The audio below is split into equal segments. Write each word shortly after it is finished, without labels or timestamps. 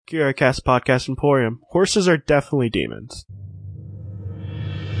Cast Podcast Emporium. Horses are definitely demons.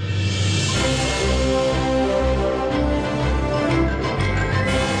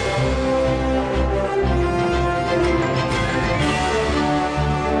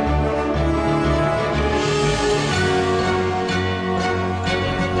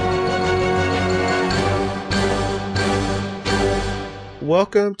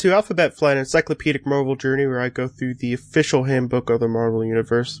 Welcome to Alphabet Flight, an encyclopedic Marvel journey where I go through the official handbook of the Marvel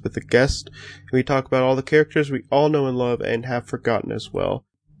Universe with a guest, and we talk about all the characters we all know and love and have forgotten as well.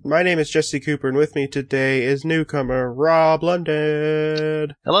 My name is Jesse Cooper, and with me today is newcomer Rob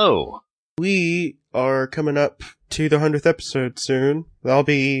London. Hello. We are coming up to the 100th episode soon. That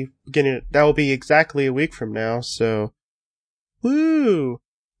will be exactly a week from now, so woo!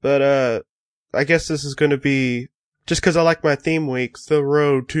 But I guess this is going to be, just because I like my theme weeks, the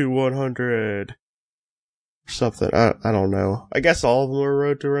road to 100. Something. I don't know. I guess all of them are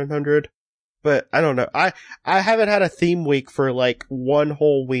road to 100. But I don't know. I haven't had a theme week for like one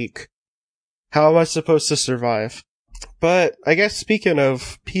whole week. How am I supposed to survive? But I guess speaking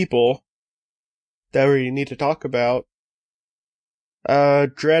of people that we need to talk about,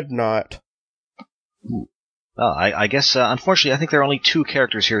 Dreadnought. Well, I guess, unfortunately, I think there are only two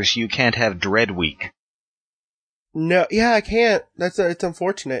characters here, so you can't have Dread Week. No, yeah, I can't. It's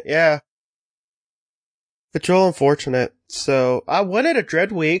unfortunate, yeah. It's real unfortunate. So, I wanted a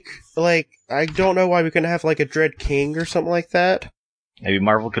Dread Week. Like, I don't know why we couldn't have, like, a Dread King or something like that. Maybe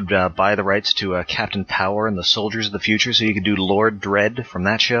Marvel could buy the rights to Captain Power and the Soldiers of the Future, so you could do Lord Dread from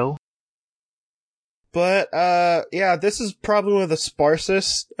that show. But, yeah, this is probably one of the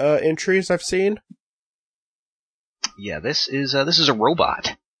sparsest entries I've seen. Yeah, this is a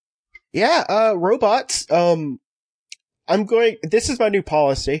robot. Yeah, robots, this is my new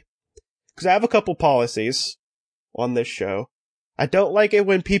policy, because I have a couple policies on this show. I don't like it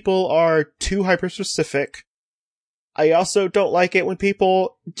when people are too hyper-specific. I also don't like it when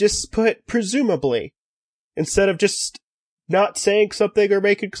people just put presumably, instead of just not saying something or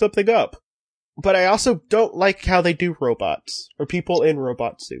making something up. But I also don't like how they do robots, or people in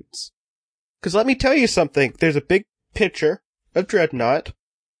robot suits. Because let me tell you something, there's a big picture of Dreadnought.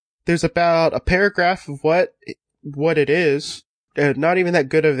 There's about a paragraph of what it is, not even that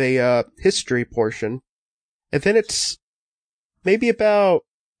good of a history portion. And then it's maybe about,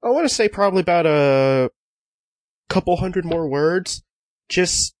 I want to say probably about a couple hundred more words,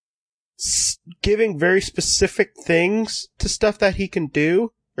 just giving very specific things to stuff that he can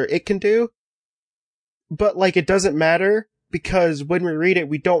do, or it can do. But, like, it doesn't matter, because when we read it,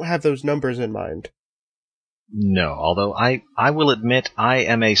 we don't have those numbers in mind. No, although I will admit I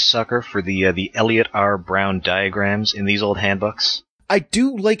am a sucker for the Elliot R. Brown diagrams in these old handbooks. I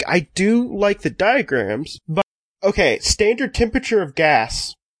do like the diagrams, but okay, standard temperature of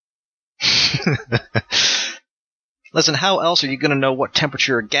gas. Listen, how else are you going to know what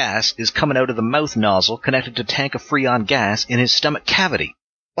temperature of gas is coming out of the mouth nozzle connected to tank of Freon gas in his stomach cavity?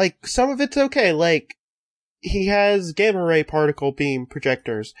 Like, some of it's okay, like, he has gamma ray particle beam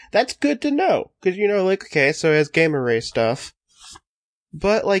projectors. That's good to know. Cause like, okay, so he has gamma ray stuff.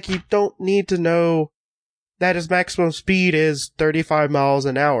 But, like, you don't need to know that his maximum speed is 35 miles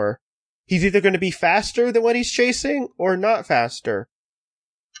an hour. He's either going to be faster than what he's chasing, or not faster.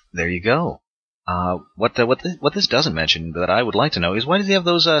 There you go. What this doesn't mention that I would like to know is why does he have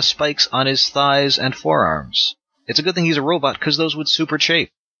those spikes on his thighs and forearms? It's a good thing he's a robot, cause those would super chafe.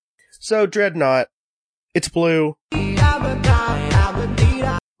 So, Dreadnought. It's blue.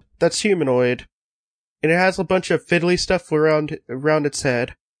 That's humanoid. And it has a bunch of fiddly stuff around its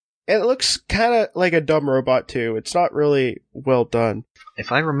head. And it looks kinda like a dumb robot too. It's not really well done.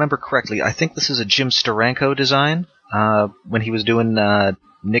 If I remember correctly, I think this is a Jim Steranko design, when he was doing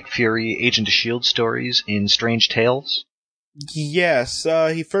Nick Fury Agent of S.H.I.E.L.D. stories in Strange Tales. Yes,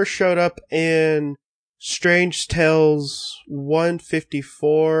 he first showed up in Strange Tales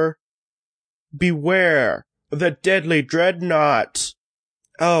 154. Beware the deadly Dreadnought.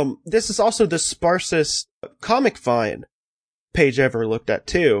 This is also the sparsest Comic Vine page I ever looked at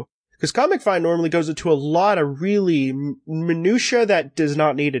too. Because Comic Vine normally goes into a lot of really minutia that does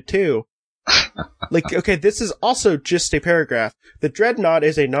not need it too. Like, okay, this is also just a paragraph. The Dreadnought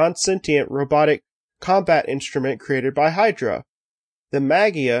is a non-sentient robotic combat instrument created by Hydra. The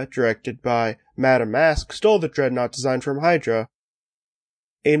Magia, directed by Madame Mask, stole the Dreadnought design from Hydra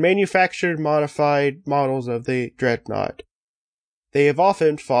and manufactured modified models of the Dreadnought. They have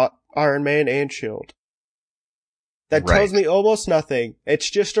often fought Iron Man and S.H.I.E.L.D. That tells me almost nothing.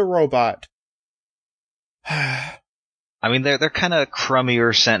 It's just a robot. I mean, they're kind of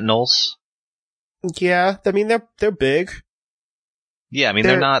crummier Sentinels. Yeah, I mean, they're big. Yeah, I mean,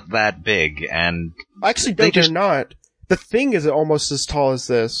 they're not that big, and... Actually, no, they're not. The Thing is almost as tall as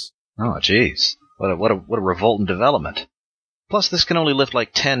this. Oh, jeez. What a revolting development. Plus, this can only lift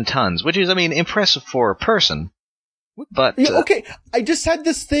like 10 tons, which is, I mean, impressive for a person. But yeah, okay, I just had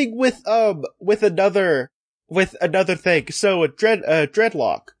this thing with another thing. So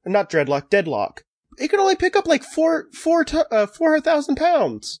Deadlock. It can only pick up like 400,000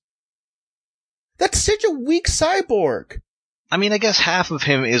 pounds. That's such a weak cyborg. I mean, I guess half of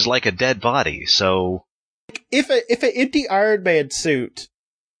him is like a dead body, so... If an empty Iron Man suit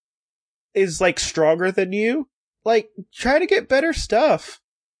is like stronger than you, like, try to get better stuff.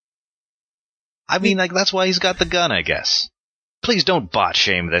 I mean, like, that's why he's got the gun, I guess. Please don't bot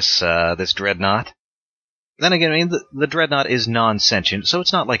shame this Dreadnought. Then again, I mean, the Dreadnought is non-sentient, so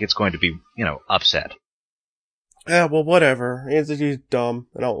it's not like it's going to be, upset. Yeah, well, whatever. He's dumb.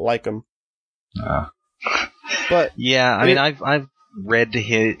 I don't like him. But yeah, I mean, I've read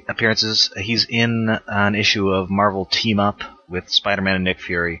his appearances. He's in an issue of Marvel Team Up with Spider-Man and Nick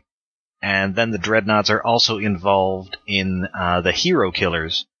Fury. And then the Dreadnoughts are also involved in the Hero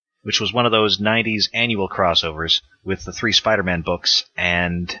Killers, which was one of those 90s annual crossovers with the 3 Spider-Man books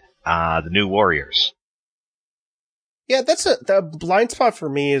and the New Warriors. Yeah, the blind spot for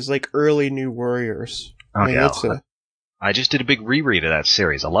me is like early New Warriors. Oh, yeah. I just did a big reread of that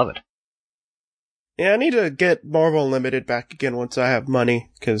series. I love it. Yeah, I need to get Marvel Unlimited back again once I have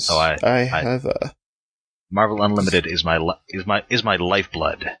money, because I have Marvel Unlimited is my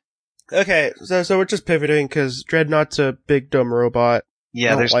lifeblood. Okay, so we're just pivoting because Dreadnought's a big dumb robot.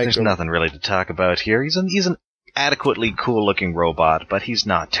 Yeah, there's nothing really to talk about here. He's an adequately cool looking robot, but he's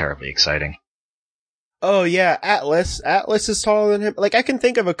not terribly exciting. Oh yeah, Atlas. Atlas is taller than him. Like, I can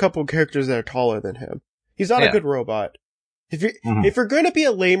think of a couple characters that are taller than him. He's not a good robot. If you're going to be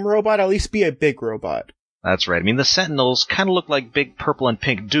a lame robot, at least be a big robot. That's right. I mean, the Sentinels kind of look like big purple and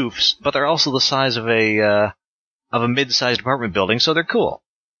pink doofs, but they're also the size of a mid-sized apartment building, so they're cool.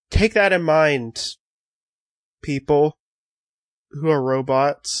 Take that in mind, people who are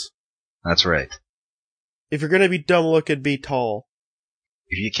robots. That's right. If you're going to be dumb looking, be tall.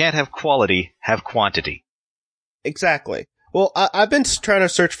 If you can't have quality, have quantity. Exactly. Well, I've been trying to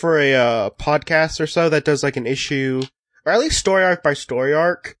search for a podcast or so that does like an issue, or at least story arc by story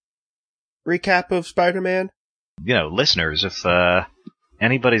arc recap of Spider-Man. Listeners, if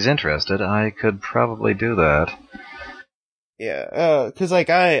anybody's interested, I could probably do that. Yeah, cause like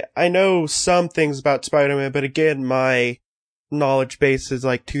I know some things about Spider-Man, but again, my knowledge base is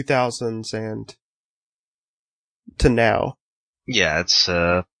like 2000s and to now. Yeah, it's,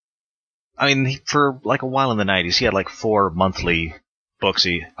 I mean, for like a while in the 90s, he had like 4 monthly books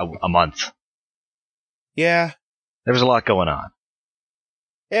a month. Yeah. There was a lot going on.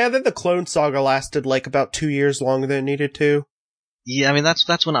 Yeah, then the Clone Saga lasted like about 2 years longer than it needed to. Yeah, I mean,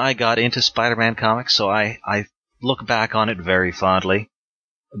 that's when I got into Spider-Man comics, so I look back on it very fondly.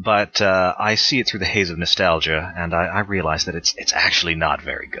 But I see it through the haze of nostalgia, and I realize that it's actually not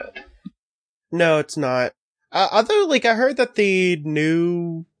very good. No, it's not. Although, like, I heard that the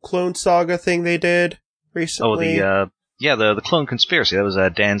new Clone Saga thing they did recently... Oh, the Clone Conspiracy. That was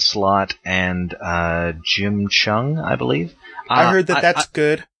Dan Slott and Jim Chung, I believe. I heard that's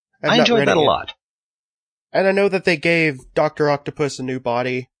good. I enjoyed that a lot. And I know that they gave Dr. Octopus a new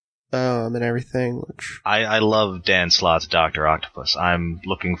body, and everything, which... I love Dan Slott's Dr. Octopus. I'm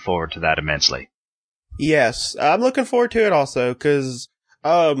looking forward to that immensely. Yes, I'm looking forward to it also, because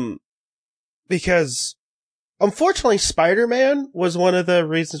unfortunately Spider-Man was one of the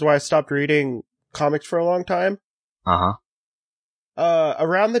reasons why I stopped reading comics for a long time. Uh-huh.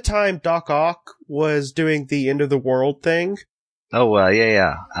 Around the time Doc Ock was doing the End of the World thing. Oh,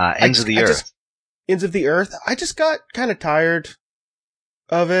 yeah. Ends of the Earth. Ends of the Earth. I just got kind of tired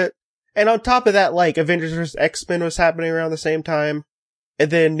of it. And on top of that, like, Avengers vs. X-Men was happening around the same time.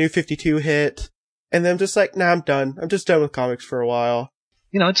 And then New 52 hit. And then I'm just like, nah, I'm done. I'm just done with comics for a while.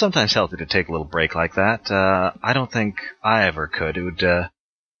 It's sometimes healthy to take a little break like that. I don't think I ever could. It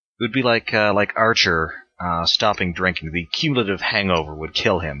would be like Archer stopping drinking. The cumulative hangover would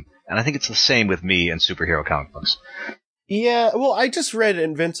kill him. And I think it's the same with me and superhero comic books. Yeah, well, I just read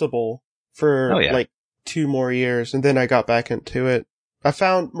Invincible for like 2 more years, and then I got back into it. I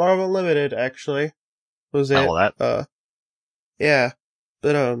found Marvel Unlimited, actually. Was it? Oh, well, yeah.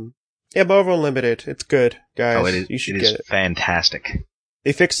 But, yeah, Marvel Unlimited. It's good, guys. Oh, you should get it. It is fantastic.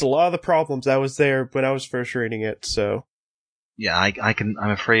 They fixed a lot of the problems that was there when I was first reading it, so. Yeah,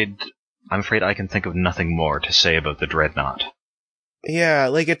 I'm afraid I can think of nothing more to say about the Dreadnought. Yeah,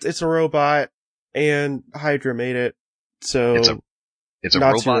 like, it's a robot, and Hydra made it, so. It's a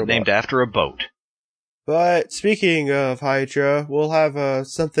robot named after a boat. But speaking of Hydra, we'll have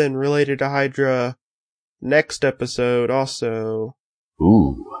something related to Hydra next episode also.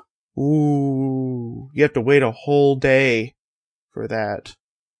 Ooh. You have to wait a whole day for that.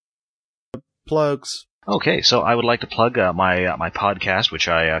 Plugs. Okay, so I would like to plug my podcast, which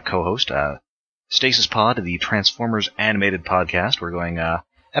I co-host, Stasis Pod, the Transformers animated podcast. We're going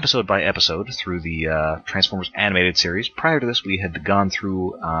episode by episode through the Transformers animated series. Prior to this, we had gone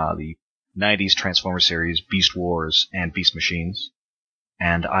through the 90s Transformers series, Beast Wars and Beast Machines.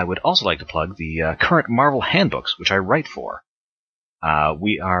 And I would also like to plug the current Marvel handbooks, which I write for.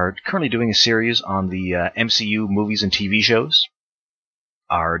 We are currently doing a series on the MCU movies and TV shows.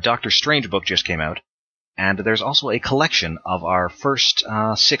 Our Doctor Strange book just came out. And there's also a collection of our first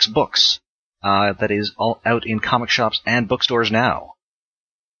 6 books that is all out in comic shops and bookstores now.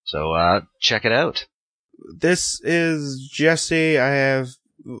 So check it out. This is Jesse. I have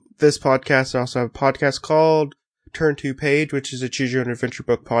this podcast. I also have a podcast called Turn 2 Page, which is a Choose Your Own Adventure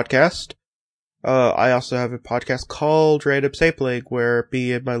book podcast. I also have a podcast called Random Sampling, where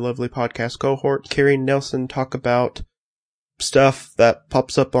me and my lovely podcast cohort, Carrie Nelson, talk about stuff that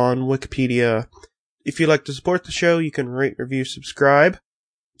pops up on Wikipedia. If you'd like to support the show, you can rate, review, subscribe.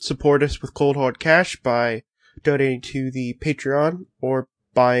 Support us with cold hard cash by donating to the Patreon or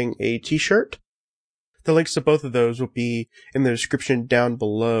buying a t-shirt. The links to both of those will be in the description down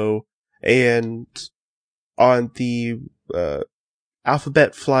below and on the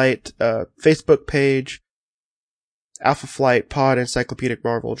Alphabet Flight Facebook page, Alpha Flight Pod Encyclopedic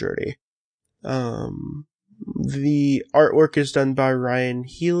Marvel Journey. The artwork is done by Ryan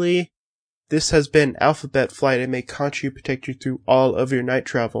Healy. This has been Alphabet Flight, and may Khonshu protect you through all of your night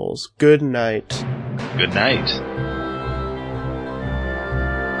travels. Good night. Good night.